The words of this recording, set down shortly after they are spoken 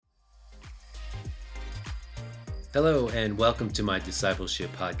Hello and welcome to my discipleship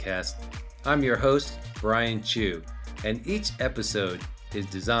podcast. I'm your host, Brian Chu, and each episode is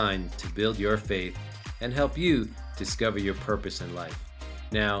designed to build your faith and help you discover your purpose in life.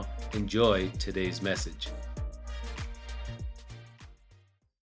 Now, enjoy today's message.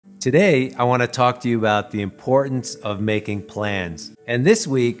 Today, I want to talk to you about the importance of making plans. And this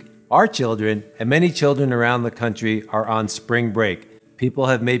week, our children and many children around the country are on spring break. People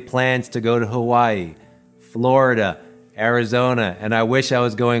have made plans to go to Hawaii, Florida, Arizona, and I wish I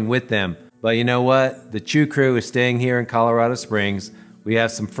was going with them. But you know what? The Chu crew is staying here in Colorado Springs. We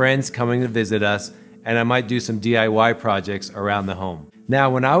have some friends coming to visit us, and I might do some DIY projects around the home. Now,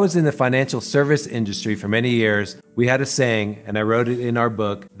 when I was in the financial service industry for many years, we had a saying, and I wrote it in our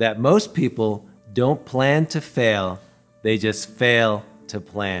book, that most people don't plan to fail, they just fail to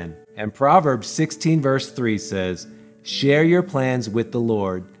plan. And Proverbs 16 verse 3 says, "Share your plans with the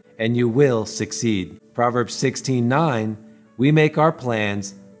Lord, and you will succeed." Proverbs 16:9, "We make our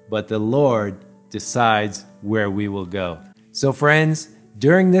plans, but the Lord decides where we will go." So friends,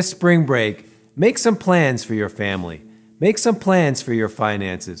 during this spring break, make some plans for your family. Make some plans for your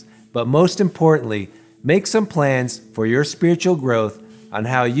finances. But most importantly, make some plans for your spiritual growth on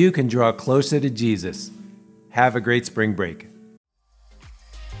how you can draw closer to Jesus. Have a great spring break.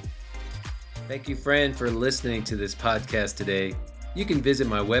 Thank you, friend, for listening to this podcast today. You can visit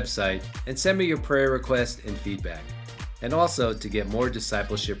my website and send me your prayer requests and feedback. And also to get more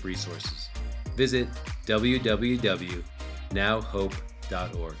discipleship resources, visit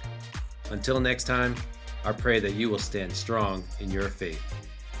www.nowhope.org. Until next time, I pray that you will stand strong in your faith.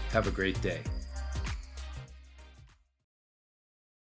 Have a great day.